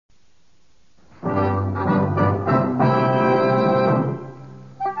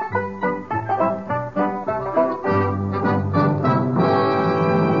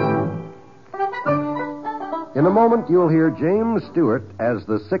moment, you'll hear James Stewart as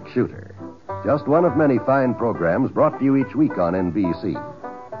the six-shooter. Just one of many fine programs brought to you each week on NBC.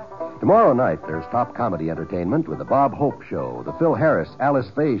 Tomorrow night, there's top comedy entertainment with the Bob Hope Show, the Phil Harris, Alice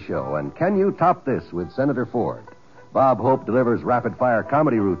Faye Show, and Can You Top This with Senator Ford. Bob Hope delivers rapid-fire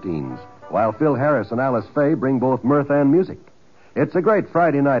comedy routines, while Phil Harris and Alice Faye bring both mirth and music. It's a great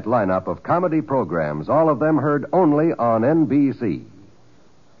Friday night lineup of comedy programs, all of them heard only on NBC.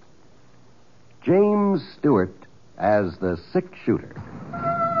 James Stewart as the six-shooter.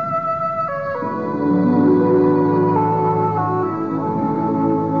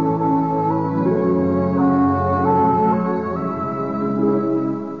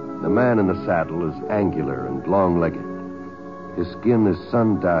 The man in the saddle is angular and long-legged. His skin is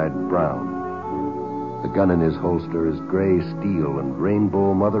sun-dyed brown. The gun in his holster is gray steel and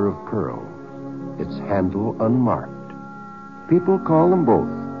rainbow mother of pearl. Its handle unmarked. People call them both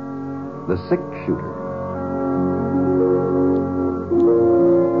the six-shooter.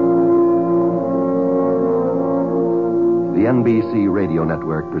 The NBC Radio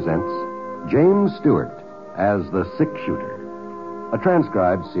Network presents James Stewart as the six-shooter, a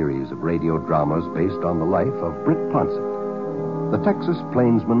transcribed series of radio dramas based on the life of Britt Ponset, the Texas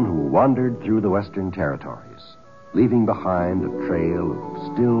plainsman who wandered through the Western Territories, leaving behind a trail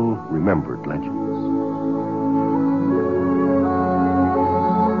of still remembered legends.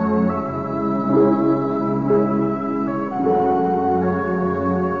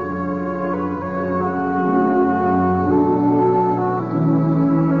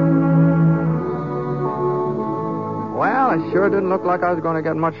 Well, it sure didn't look like I was going to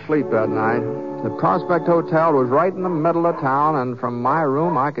get much sleep that night. The Prospect Hotel was right in the middle of town, and from my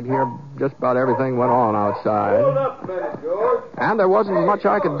room I could hear just about everything went on outside. Hold up a minute, George. And there wasn't much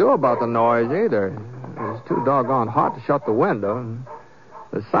I could do about the noise either. It was too doggone hot to shut the window.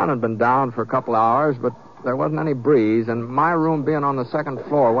 The sun had been down for a couple hours, but there wasn't any breeze, and my room being on the second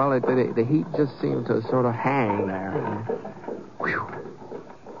floor, well, the heat just seemed to sort of hang there. Whew.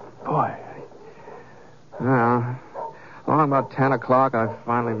 Boy. Well, along about 10 o'clock, I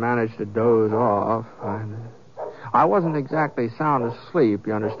finally managed to doze off. I wasn't exactly sound asleep,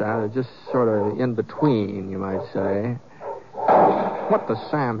 you understand. It was just sort of in between, you might say. What the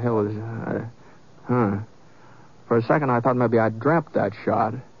Sam Hill is... For a second, I thought maybe I dreamt that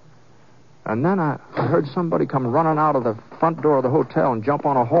shot. And then I heard somebody come running out of the front door of the hotel and jump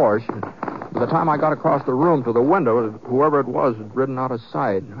on a horse. And by the time I got across the room to the window, whoever it was had ridden out of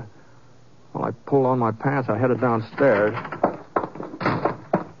sight. Well, I pulled on my pants. I headed downstairs.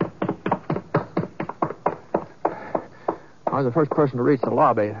 I was the first person to reach the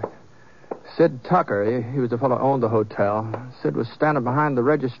lobby. Sid Tucker, he was the fellow who owned the hotel. Sid was standing behind the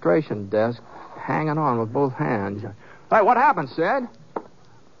registration desk, hanging on with both hands. Hey, what happened, Sid?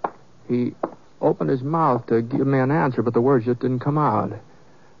 He opened his mouth to give me an answer, but the words just didn't come out.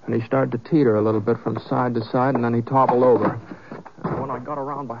 And he started to teeter a little bit from side to side, and then he toppled over. And when I got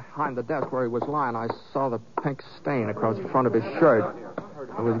around behind the desk where he was lying, I saw the pink stain across the front of his shirt.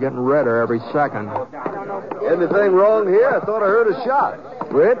 It was getting redder every second. Anything wrong here? I thought I heard a shot.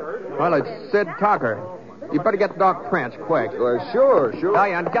 Britt? Well, it's Sid Tucker. You better get Doc Prince, quick. Well, sure. Oh,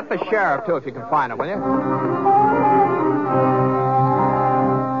 yeah, and get the sheriff, too, if you can find him, will you?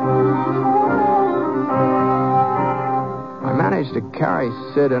 I managed to carry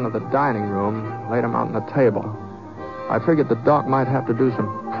Sid into the dining room, laid him out on the table. I figured the doc might have to do some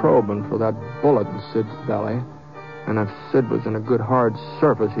probing for that bullet in Sid's belly. And if Sid was in a good hard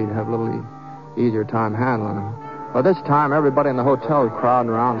surface, he'd have a little easier time handling him. By this time, everybody in the hotel was crowding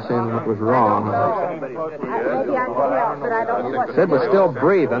around seeing what was wrong. Maybe I can help, but I don't know what... Sid was still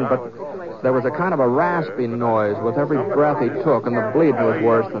breathing, but there was a kind of a raspy noise with every breath he took, and the bleeding was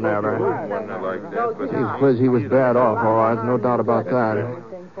worse than ever. Gee whiz, he was bad off, all right, no doubt about that.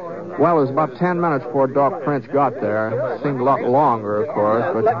 Well, it was about 10 minutes before Doc Prince got there. It seemed a lot longer, of course,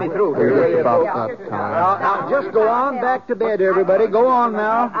 but Let me through it was here. just about that time. Now, just go on back to bed, everybody. Go on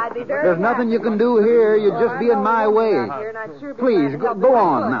now. There's nothing you can do here. You'd just be in my way. Please, go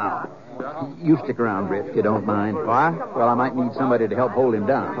on now. You stick around, Britt, if you don't mind. Why? Well, I might need somebody to help hold him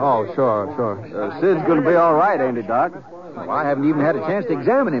down. Oh, sure. Sid's going to be all right, ain't he, Doc? Well, I haven't even had a chance to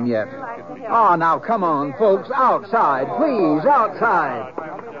examine him yet. Oh, now, come on, folks. Outside. Please, outside.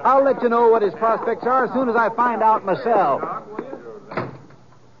 I'll let you know what his prospects are as soon as I find out myself.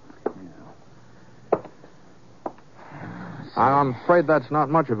 I'm afraid that's not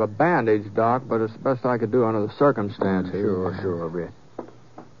much of a bandage, Doc, but it's the best I could do under the circumstances. Sure, Britt.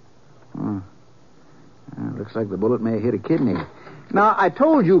 Looks like the bullet may have hit a kidney. Now, I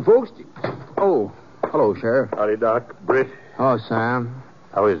told you, folks... Oh, hello, Sheriff. Howdy, Doc. Britt. Oh, Sam.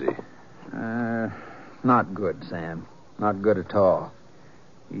 How is he? Not good, Sam. Not good at all.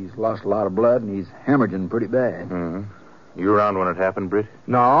 He's lost a lot of blood, and he's hemorrhaging pretty bad. Mm-hmm. You around when it happened, Britt?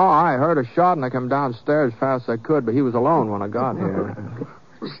 No, I heard a shot and I came downstairs as fast as I could, but he was alone when I got here.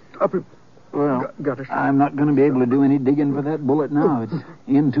 Stop him. Well, I'm not going to be able to do any digging for that bullet now. It's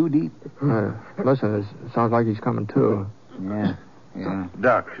in too deep. Listen, it sounds like he's coming to. Yeah.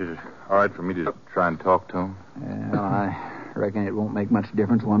 Doc, is it all right for me to try and talk to him? Well, I reckon it won't make much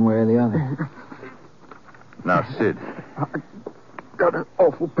difference one way or the other. Now, Sid. I got an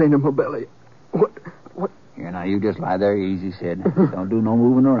awful pain in my belly. What? Here, now, you just lie there easy, Sid. Don't do no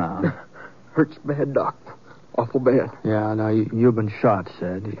moving around. Hurts bad, Doc. Awful bad. Yeah, now, you've been shot,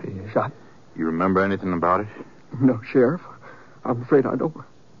 Sid. Shot? You remember anything about it? No, Sheriff. I'm afraid I don't.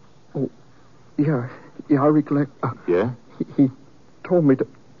 Oh, yeah, I recollect. Yeah? He told me to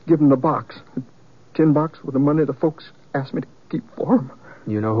give him the box. The tin box with the money the folks asked me to keep for him.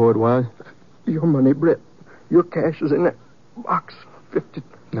 You know who it was? Your money, Britt. Your cash is in that box. 50.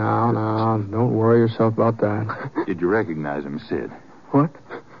 No, don't worry yourself about that. Did you recognize him, Sid? What?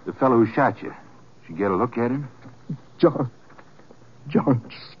 The fellow who shot you. Did you get a look at him? John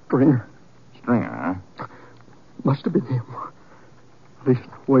Stringer. Stringer, huh? Must have been him.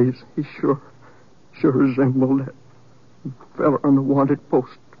 Leastways, he sure resembled that fella on the wanted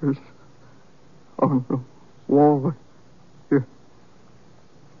posters on the wall here.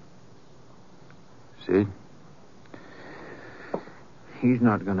 Sid? He's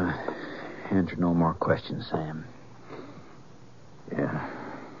not going to answer no more questions, Sam. Yeah.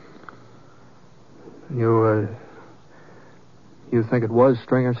 You think it was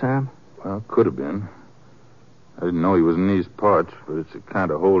Stringer, Sam? Well, could have been. I didn't know he was in these parts, but it's a kind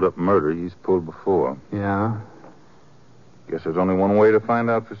of hold-up murder he's pulled before. Yeah? Guess there's only one way to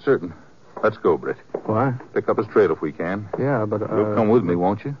find out for certain. Let's go, Britt. What? Pick up his trail if we can. Yeah, but... You'll come with me,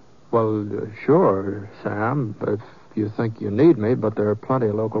 won't you? Well, sure, Sam, if you think you need me, but there are plenty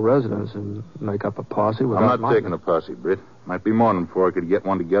of local residents who make up a posse without... I'm not taking a posse, Britt. Might be morning before I could get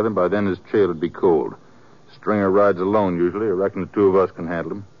one together, and by then his trail would be cold. Stringer rides alone, usually. I reckon the two of us can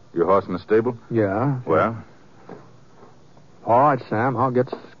handle him. Your horse in the stable? Yeah. Well? All right, Sam. I'll get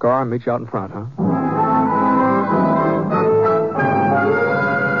Scar and meet you out in front, huh?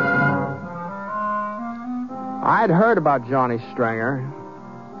 I'd heard about Johnny Stringer.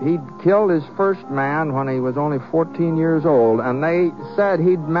 He'd killed his first man when he was only 14 years old, and they said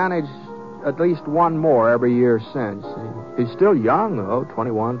he'd managed at least one more every year since. He's still young, though,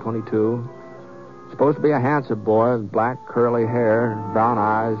 21, 22. Supposed to be a handsome boy with black curly hair, brown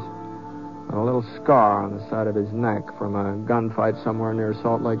eyes, and a little scar on the side of his neck from a gunfight somewhere near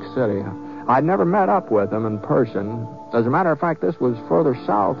Salt Lake City. I'd never met up with him in person. As a matter of fact, this was further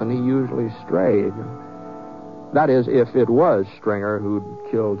south than he usually strayed. That is, if it was Stringer who'd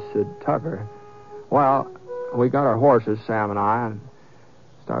killed Sid Tucker. Well, we got our horses, Sam and I, and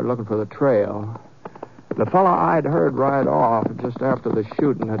started looking for the trail. The fellow I'd heard ride off just after the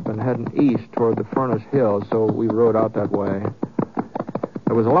shooting had been heading east toward the Furnace Hills, so we rode out that way.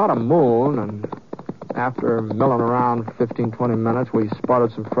 There was a lot of moon, and after milling around 15, 20 minutes, we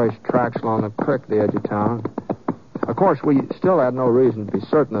spotted some fresh tracks along the creek at the edge of town. Of course, we still had no reason to be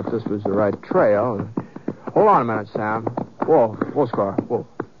certain if this was the right trail. Hold on a minute, Sam. Whoa, Scar, whoa.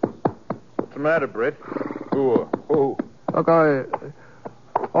 What's the matter, Britt? Who? Look,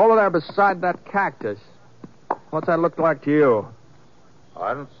 over there beside that cactus. What's that look like to you?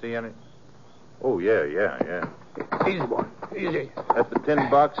 I don't see any. Oh, yeah. Easy, boy. Easy. That's the tin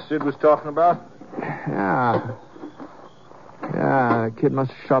box Sid was talking about? Yeah, the kid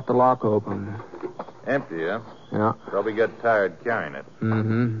must have shot the lock open. Empty, huh? Yeah. Probably got tired carrying it.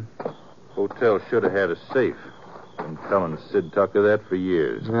 Mm-hmm. Hotel should have had a safe. Been telling Sid Tucker that for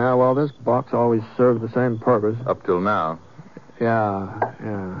years. Yeah, well, this box always served the same purpose. Up till now. Yeah,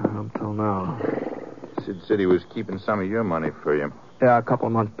 up till now. Sid said he was keeping some of your money for you. Yeah, a couple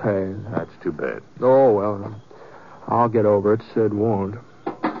of months' pay. That's too bad. Oh, well, I'll get over it. Sid won't.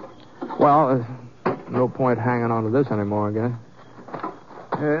 Well, no point hanging on to this anymore, I guess.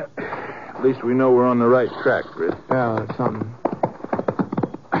 At least we know we're on the right track, Britt. Yeah, that's something.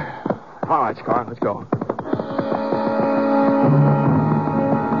 All right, Scar, let's go.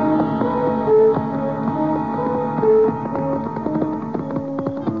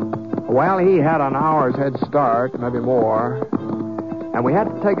 Well, he had an hour's head start, maybe more. And we had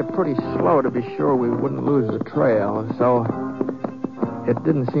to take it pretty slow to be sure we wouldn't lose the trail. So it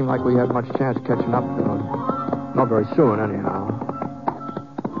didn't seem like we had much chance of catching up to him. Not very soon, anyhow.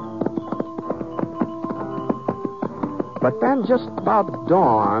 But then just about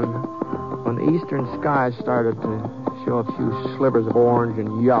dawn, when the eastern sky started to show a few slivers of orange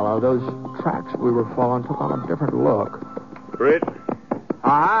and yellow, those tracks we were following took on a different look. Britt,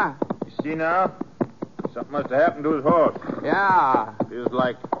 Uh-huh. you see now? Something must have happened to his horse. Yeah. Feels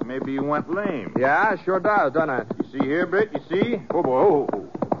like maybe he went lame. Yeah, sure does, doesn't it? You see here, Britt? You see? Oh, boy. Oh.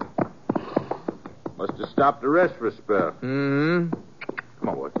 Must have stopped to rest for a spell. Mm-hmm. Come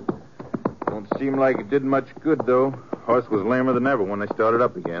on, boy. Don't seem like it did much good, though. Horse was lamer than ever when they started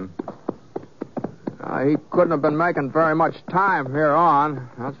up again. He couldn't have been making very much time from here on,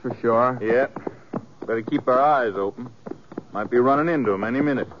 that's for sure. Yeah. Better keep our eyes open. Might be running into him any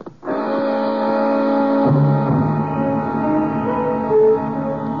minute.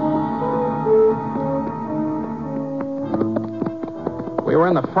 We were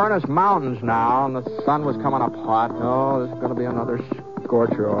in the Furnace Mountains now, and the sun was coming up hot. Oh, this is going to be another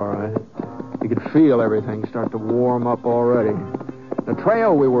scorcher, all right. You could feel everything start to warm up already. The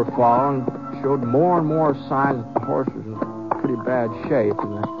trail we were following showed more and more signs that the horse was in pretty bad shape.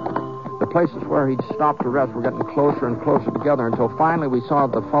 And the places where he'd stopped to rest were getting closer and closer together until finally we saw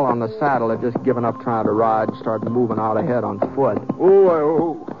the fellow on the saddle had just given up trying to ride and started moving out ahead on foot.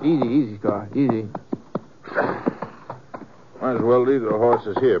 Oh. Easy, Scar. Easy. Might as well leave the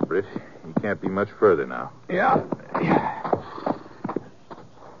horses here, Britt. You can't be much further now. Yeah.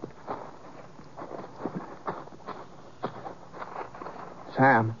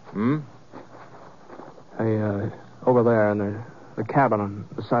 Sam. Hey, over there in the cabin on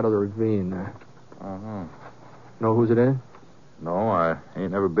the side of the ravine there. Uh-huh. Know whose it is? No, I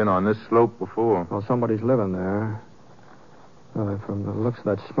ain't never been on this slope before. Well, somebody's living there. From the looks of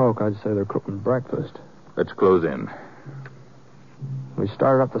that smoke, I'd say they're cooking breakfast. Let's close in. We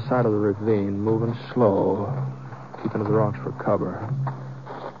started up the side of the ravine, moving slow, keeping to the rocks for cover.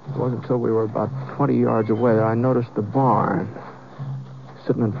 It wasn't until we were about 20 yards away that I noticed the barn.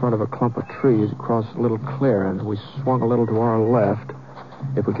 Sitting in front of a clump of trees across a little clearing. We swung a little to our left.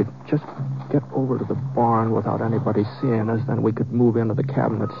 If we could just get over to the barn without anybody seeing us, then we could move into the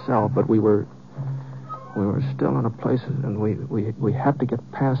cabin itself. But we were still in a place, and we had to get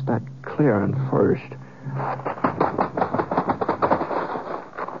past that clearing first.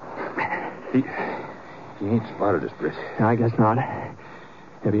 He ain't spotted us, Britt. I guess not.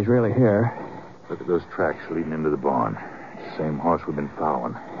 If he's really here. Look at those tracks leading into the barn. Same horse we've been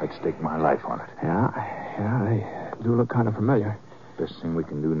following. I'd stake my life on it. Yeah, they do look kind of familiar. Best thing we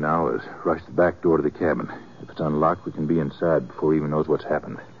can do now is rush the back door to the cabin. If it's unlocked, we can be inside before he even knows what's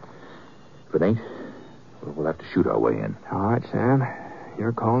happened. If it ain't, well, we'll have to shoot our way in. All right, Sam.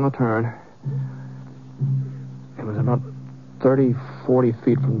 You're calling the turn. It was about 30, 40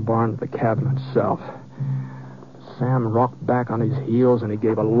 feet from the barn to the cabin itself. Sam rocked back on his heels, and he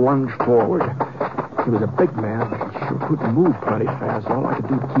gave a lunge forward. He was a big man, but he sure couldn't move plenty fast. All I could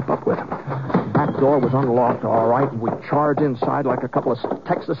do was keep up with him. The back door was unlocked, all right, and we charged inside like a couple of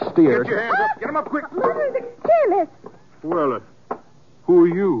Texas steers. Get your hands up. Get them up quick. Mother, the careless. Well, who are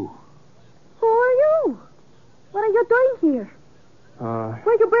you? Who are you? What are you doing here?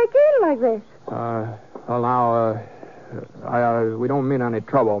 Why'd you break in like this? Well, now, we don't mean any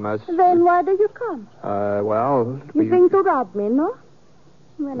trouble, miss. Then why did you come? Well... You think to rob me, no?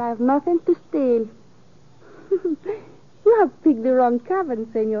 Well, I have nothing to steal. You have picked the wrong cabin,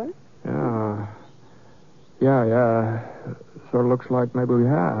 senor. Yeah. Sort of looks like maybe we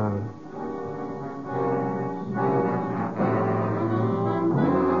have.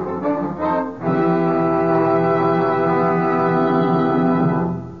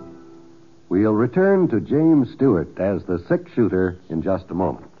 We'll return to James Stewart as the six-shooter in just a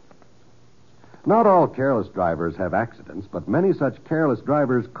moment. Not all careless drivers have accidents, but many such careless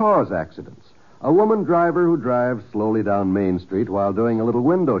drivers cause accidents. A woman driver who drives slowly down Main Street while doing a little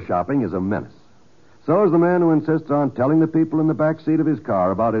window shopping is a menace. So is the man who insists on telling the people in the back seat of his car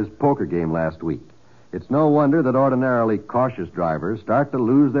about his poker game last week. It's no wonder that ordinarily cautious drivers start to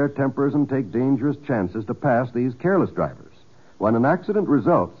lose their tempers and take dangerous chances to pass these careless drivers. When an accident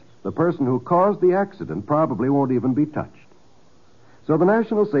results, the person who caused the accident probably won't even be touched. So the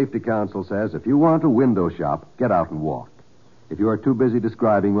National Safety Council says if you want to window shop, get out and walk. If you are too busy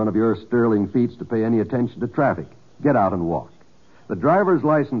describing one of your sterling feats to pay any attention to traffic, get out and walk. The driver's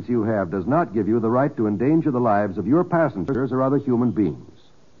license you have does not give you the right to endanger the lives of your passengers or other human beings.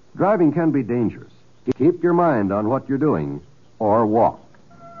 Driving can be dangerous. Keep your mind on what you're doing, or walk.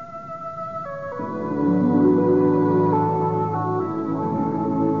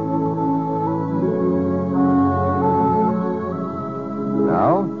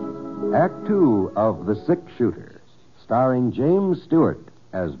 Act 2 of The Six-Shooter, starring James Stewart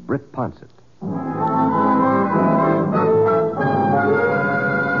as Britt Ponset.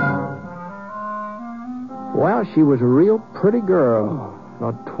 Well, she was a real pretty girl.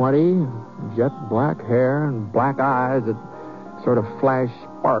 about 20, jet black hair and black eyes that sort of flashed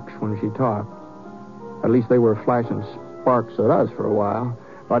sparks when she talked. At least they were flashing sparks at us for a while.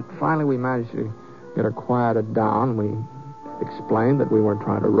 But finally we managed to get her quieted down. We explained that we weren't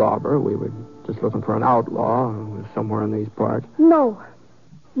trying to rob her. We were just looking for an outlaw who was somewhere in these parts. No.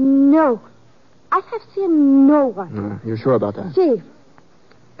 I have seen no one. You're sure about that? See,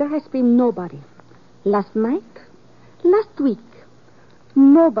 there has been nobody. Last night, last week,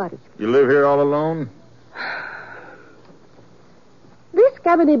 nobody. You live here all alone? This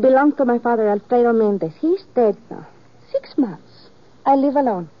cabin belonged to my father, Alfredo Mendez. He's dead now. 6 months. I live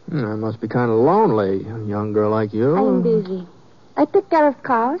alone. It must be kind of lonely, a young girl like you. I'm busy. I take care of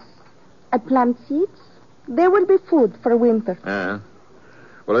cows. I plant seeds. There will be food for winter.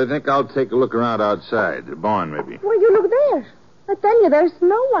 Well, I think I'll take a look around outside. The barn, maybe. Well, you look there. I tell you, there's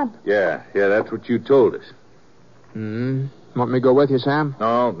no one. Yeah, that's what you told us. Want me to go with you, Sam?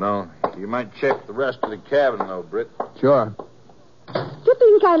 No. You might check the rest of the cabin, though, Britt. Sure. You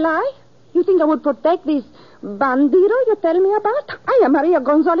think I lie? You think I would protect this bandito you tell me about? I am Maria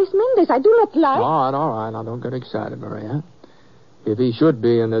Gonzalez Mendez. I do not lie. All right. Now, don't get excited, Maria. If he should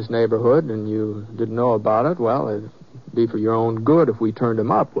be in this neighborhood and you didn't know about it, well, it'd be for your own good if we turned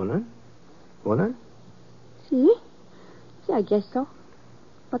him up, wouldn't it? Wouldn't it? See, I guess so.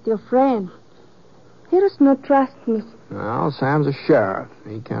 But your friend, he does not trust me. Well, Sam's a sheriff.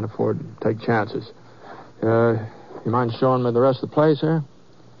 He can't afford to take chances. You mind showing me the rest of the place here?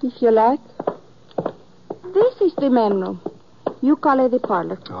 If you like. This is the main room. You call it the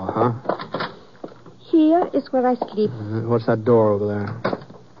parlor. Uh-huh. Here is where I sleep. What's that door over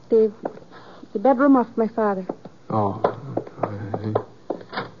there? The bedroom of my father. Oh.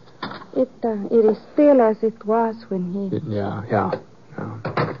 It is still as it was when he... Yeah.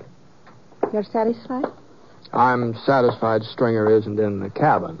 You're satisfied? I'm satisfied Stringer isn't in the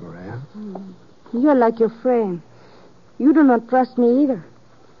cabin, Maria. You're like your friend. You do not trust me either.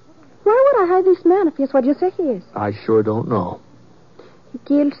 Why would I hide this man if he's what you say he is? I sure don't know. He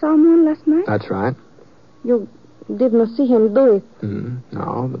killed someone last night? That's right. You did not see him do it?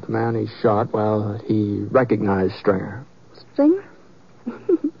 No, but the man he shot, well, he recognized Stringer. Stringer?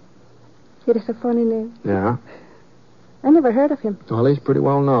 It is a funny name. Yeah? I never heard of him. Well, he's pretty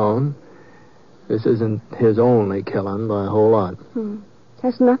well known. This isn't his only killing by a whole lot.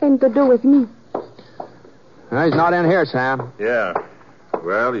 Has nothing to do with me. He's not in here, Sam. Yeah.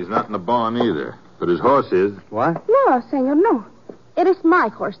 Well, he's not in the barn either. But his horse is. What? No, senor, no. It is my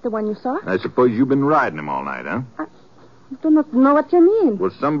horse, the one you saw. I suppose you've been riding him all night, huh? I do not know what you mean.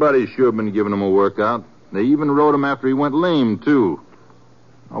 Well, somebody's sure been giving him a workout. They even rode him after he went lame, too.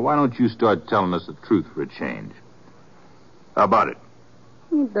 Now, why don't you start telling us the truth for a change? How about it?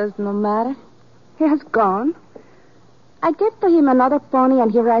 It does not matter. He has gone. I get to him another pony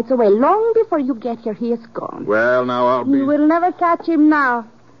and he rides away. Long before you get here, he is gone. Well, now I'll be... You will never catch him now.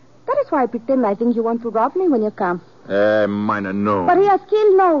 That is why I pretend I think you want to rob me when you come. Might have known. But he has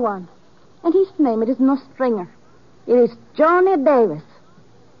killed no one. And his name, it is no Stringer. It is Johnny Davis.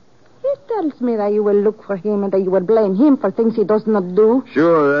 He tells me that you will look for him and that you will blame him for things he does not do.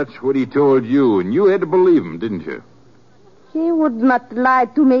 Sure, that's what he told you, and you had to believe him, didn't you? He would not lie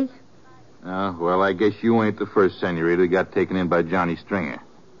to me. Well, I guess you ain't the first senorita that got taken in by Johnny Stringer.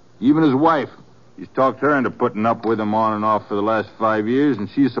 Even his wife. He's talked her into putting up with him on and off for the last 5 years, and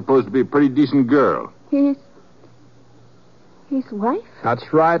she's supposed to be a pretty decent girl. His wife?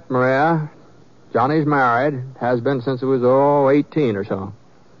 That's right, Maria. Johnny's married. Has been since he was, 18 or so.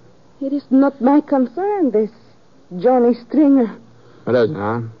 It is not my concern, this Johnny Stringer. It isn't,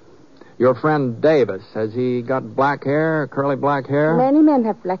 huh? Your friend Davis, has he got black hair, curly black hair? Many men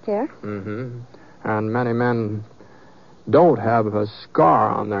have black hair. Mm-hmm. And many men don't have a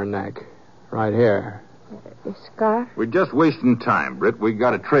scar on their neck. Right here. A scar? We're just wasting time, Britt. We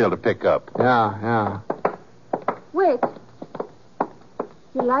got a trail to pick up. Yeah. Wait.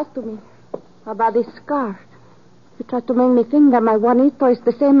 You lied to me about this scar. You tried to make me think that my Juanito is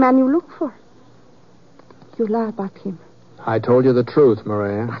the same man you look for. You lie about him. I told you the truth,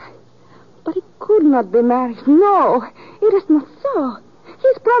 Maria. But he could not be married. No, it is not so.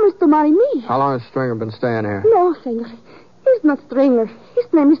 He's promised to marry me. How long has Stringer been staying here? No, senor. He's not Stringer.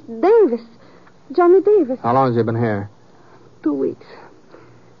 His name is Davis. Johnny Davis. How long has he been here? 2 weeks.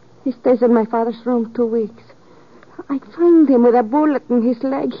 He stays in my father's room 2 weeks. I find him with a bullet in his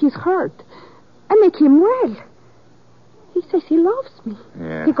leg. He's hurt. I make him well. He says he loves me.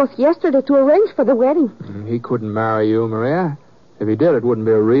 Yeah. He goes yesterday to arrange for the wedding. He couldn't marry you, Maria. If he did, it wouldn't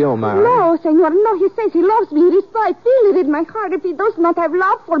be a real marriage. No, senor, no. He says he loves me. It is so. I feel it in my heart. If he does not have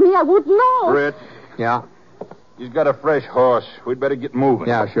love for me, I would know. Britt. Yeah? He's got a fresh horse. We'd better get moving.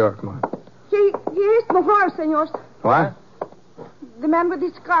 Yeah, sure. Come on. Here is no horse, senors. What? The man with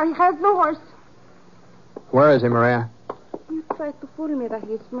his car, he has no horse. Where is he, Maria? You tried to fool me that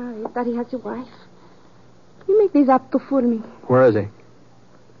he is married, that he has a wife. You make this up to fool me. Where is he?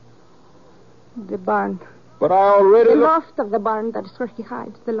 The barn. But I already... The loft of the barn, that is where he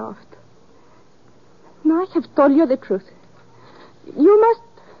hides, the loft. Now I have told you the truth. You must...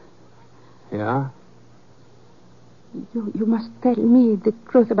 Yeah? You must tell me the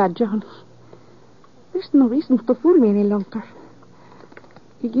truth about Johnny. There's no reason to fool me any longer.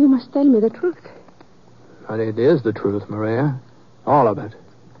 You must tell me the truth. But it is the truth, Maria. All of it.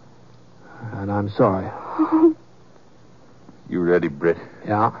 And I'm sorry. You ready, Britt?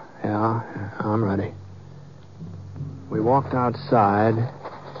 Yeah, I'm ready. We walked outside.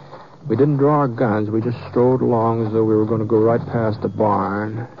 We didn't draw our guns. We just strode along as though we were going to go right past the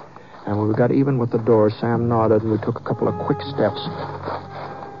barn. And when we got even with the door, Sam nodded, and we took a couple of quick steps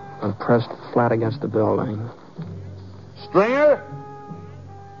and pressed flat against the building. Stringer?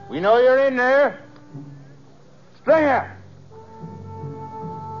 We know you're in there. Stringer!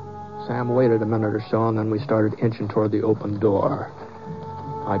 Sam waited a minute or so, and then we started inching toward the open door.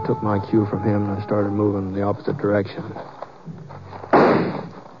 I took my cue from him, and I started moving in the opposite direction.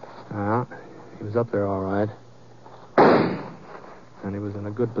 He was up there all right. And he was in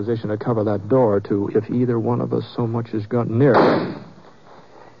a good position to cover that door, too, if either one of us so much as got near it.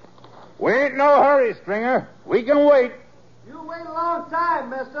 We ain't no hurry, Stringer. We can wait. You wait a long time,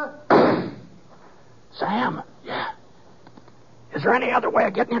 mister. Sam? Yeah? Is there any other way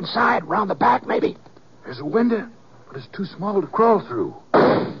of getting inside? Round the back, maybe? There's a window, but it's too small to crawl through.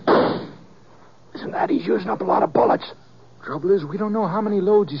 Isn't that he's using up a lot of bullets? Trouble is, we don't know how many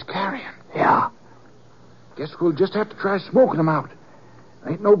loads he's carrying. Yeah. Guess we'll just have to try smoking him out.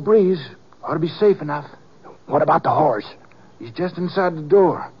 Ain't no breeze. Ought to be safe enough. What about the horse? He's just inside the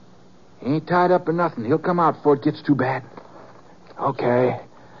door. He ain't tied up or nothing. He'll come out before it gets too bad. Okay.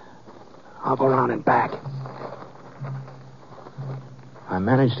 I'll go around and back. I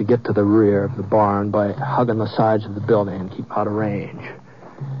managed to get to the rear of the barn by hugging the sides of the building and keep out of range.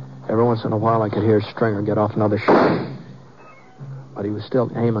 Every once in a while I could hear Stringer get off another shot. But he was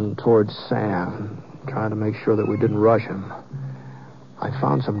still aiming towards Sam, trying to make sure that we didn't rush him. I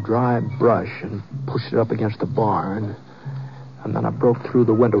found some dry brush and pushed it up against the barn. And then I broke through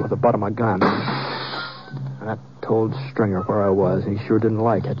the window with the butt of my gun. And that told Stringer where I was, and he sure didn't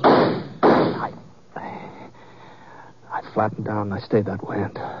like it. I flattened down, and I stayed that way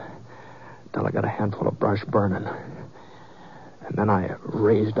until I got a handful of brush burning. And then I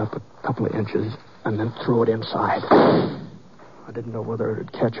raised up a couple of inches and then threw it inside. I didn't know whether it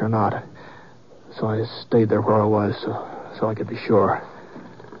would catch or not. So I stayed there where I was so I could be sure.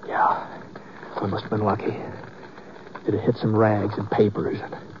 Yeah, I must have been lucky. It had hit some rags and papers.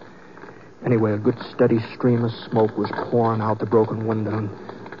 Anyway, a good steady stream of smoke was pouring out the broken window, and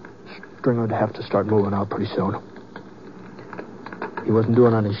Stringer would have to start moving out pretty soon. He wasn't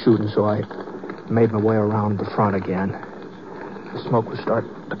doing any shooting, so I made my way around the front again. The smoke was starting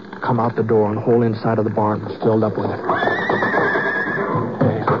to come out the door, and the whole inside of the barn was filled up with it.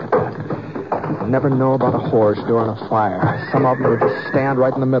 Hey, look at that. You never know about a horse during a fire. Some of them would just stand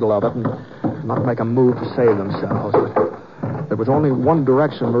right in the middle of it and not make a move to save themselves. There was only one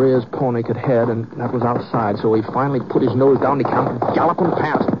direction Maria's pony could head, and that was outside, so he finally put his nose down and he came galloping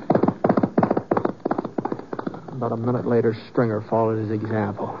past. About a minute later, Stringer followed his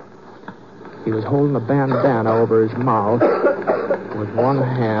example. He was holding a bandana over his mouth with one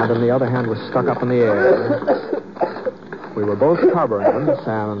hand, and the other hand was stuck up in the air. We were both covering him,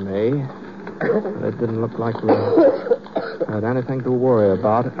 Sam and me. It didn't look like we had anything to worry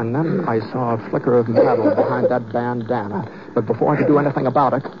about. And then I saw a flicker of metal behind that bandana. But before I could do anything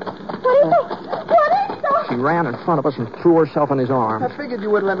about it... What is it? She ran in front of us and threw herself in his arms. I figured you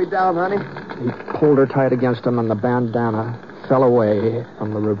wouldn't let me down, honey. He pulled her tight against him, and the bandana fell away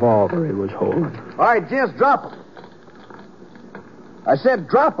from the revolver he was holding. All right, gents, drop him. I said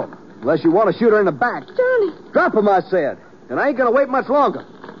drop him, unless you want to shoot her in the back. Johnny. Drop him, I said. And I ain't going to wait much longer.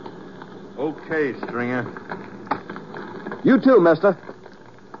 Okay, Stringer. You too, mister.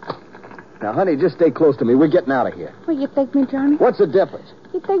 Now, honey, just stay close to me. We're getting out of here. Will you take me, Johnny? What's the difference?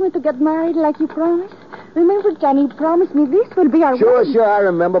 You take me to get married like you promised? Remember, Johnny, you promised me this will be our wedding. Sure, I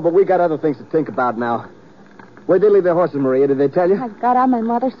remember, but we got other things to think about now. Where'd they leave their horses, Maria? Did they tell you? I got on my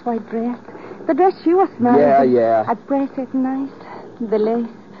mother's white dress. The dress she was married. Yeah. I pressed it nice. The lace.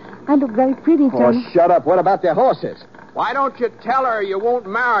 I look very pretty, Johnny. Oh, shut up. What about their horses? Why don't you tell her you won't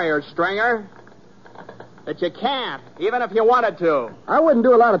marry her, Stringer? That you can't, even if you wanted to. I wouldn't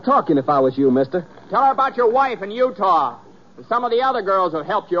do a lot of talking if I was you, mister. Tell her about your wife in Utah and some of the other girls who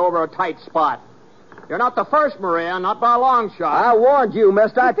helped you over a tight spot. You're not the first, Maria, not by a long shot. I warned you,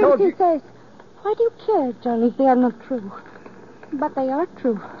 mister. I told you. Says, why do you care, Johnny, if they are not true? But they are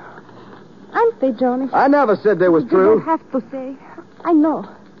true. Aren't they, Johnny? I never said they was You true. don't have to say. I know.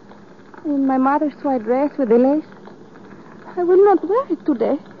 In my mother's white dress with the lace. I will not wear it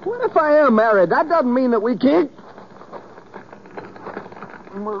today. What if I am married? That doesn't mean that we can't.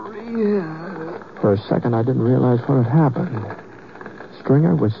 Maria. For a second, I didn't realize what had happened.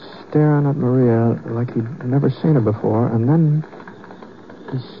 Stringer was staring at Maria like he'd never seen her before, and then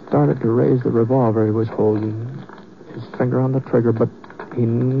he started to raise the revolver he was holding, his finger on the trigger, but he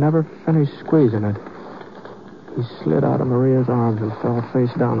never finished squeezing it. He slid out of Maria's arms and fell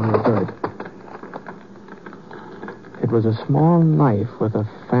face down on the dirt. It was a small knife with a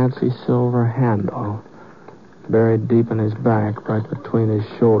fancy silver handle, buried deep in his back, right between his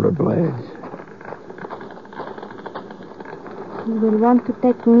shoulder blades. You will want to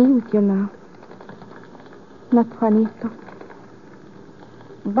take me with you now. Not Juanito.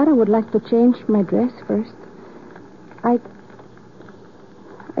 But I would like to change my dress first. I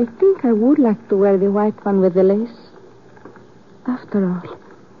think I would like to wear the white one with the lace. After all.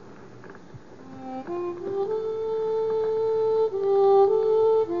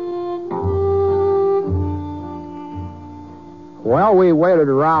 Well, we waited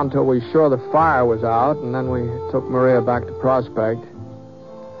around till we were sure the fire was out, and then we took Maria back to Prospect.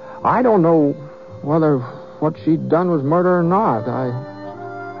 I don't know whether what she'd done was murder or not.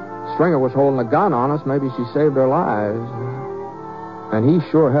 Stringer was holding a gun on us. Maybe she saved our lives. And he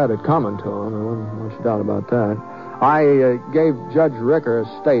sure had it coming to him. There wasn't much doubt about that. I gave Judge Ricker a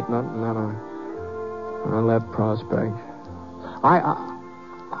statement, and then I left Prospect.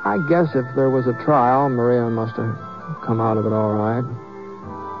 I guess if there was a trial, Maria must have come out of it all right.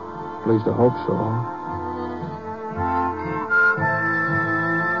 At least I hope so.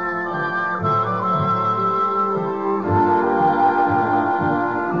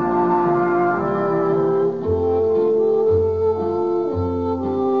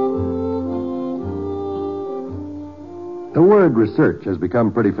 The word research has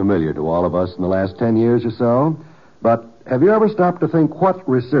become pretty familiar to all of us in the last 10 years or so. But have you ever stopped to think what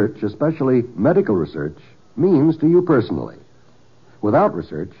research, especially medical research, means to you personally? Without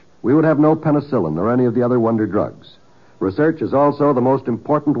research, we would have no penicillin or any of the other wonder drugs. Research is also the most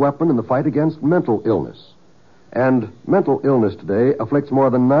important weapon in the fight against mental illness. And mental illness today afflicts more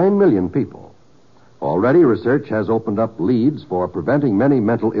than 9 million people. Already, research has opened up leads for preventing many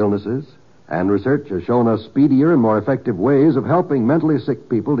mental illnesses, and research has shown us speedier and more effective ways of helping mentally sick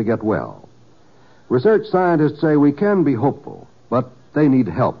people to get well. Research scientists say we can be hopeful, but they need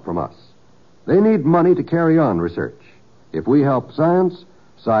help from us. They need money to carry on research. If we help science,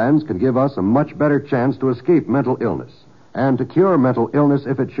 science can give us a much better chance to escape mental illness and to cure mental illness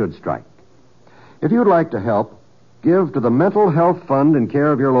if it should strike. If you'd like to help, give to the Mental Health Fund in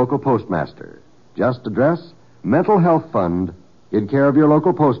care of your local postmaster. Just address Mental Health Fund in care of your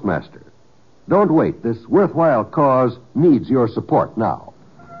local postmaster. Don't wait. This worthwhile cause needs your support now.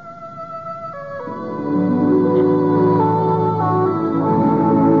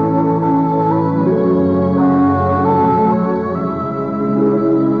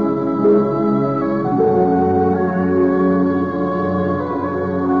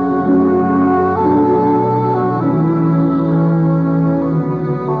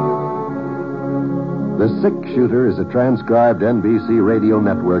 The Six Shooter is a transcribed NBC Radio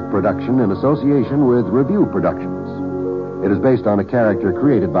Network production in association with Review Productions. It is based on a character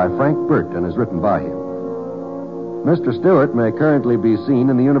created by Frank Burt and is written by him. Mr. Stewart may currently be seen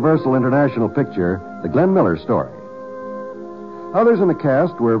in the Universal International picture, The Glenn Miller Story. Others in the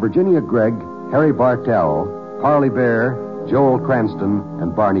cast were Virginia Gregg, Harry Bartell, Parley Bear, Joel Cranston,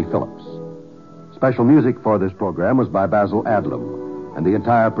 and Barney Phillips. Special music for this program was by Basil Adlam, and the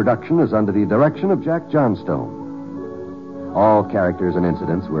entire production is under the direction of Jack Johnstone. All characters and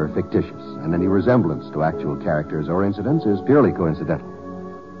incidents were fictitious, and any resemblance to actual characters or incidents is purely coincidental.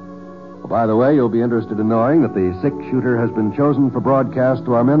 Well, by the way, you'll be interested in knowing that the Six Shooter has been chosen for broadcast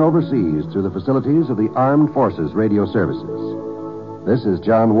to our men overseas through the facilities of the Armed Forces Radio Services. This is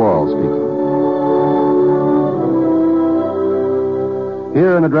John Wall speaking.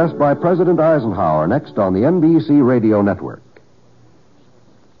 Here an address by President Eisenhower next on the NBC Radio Network.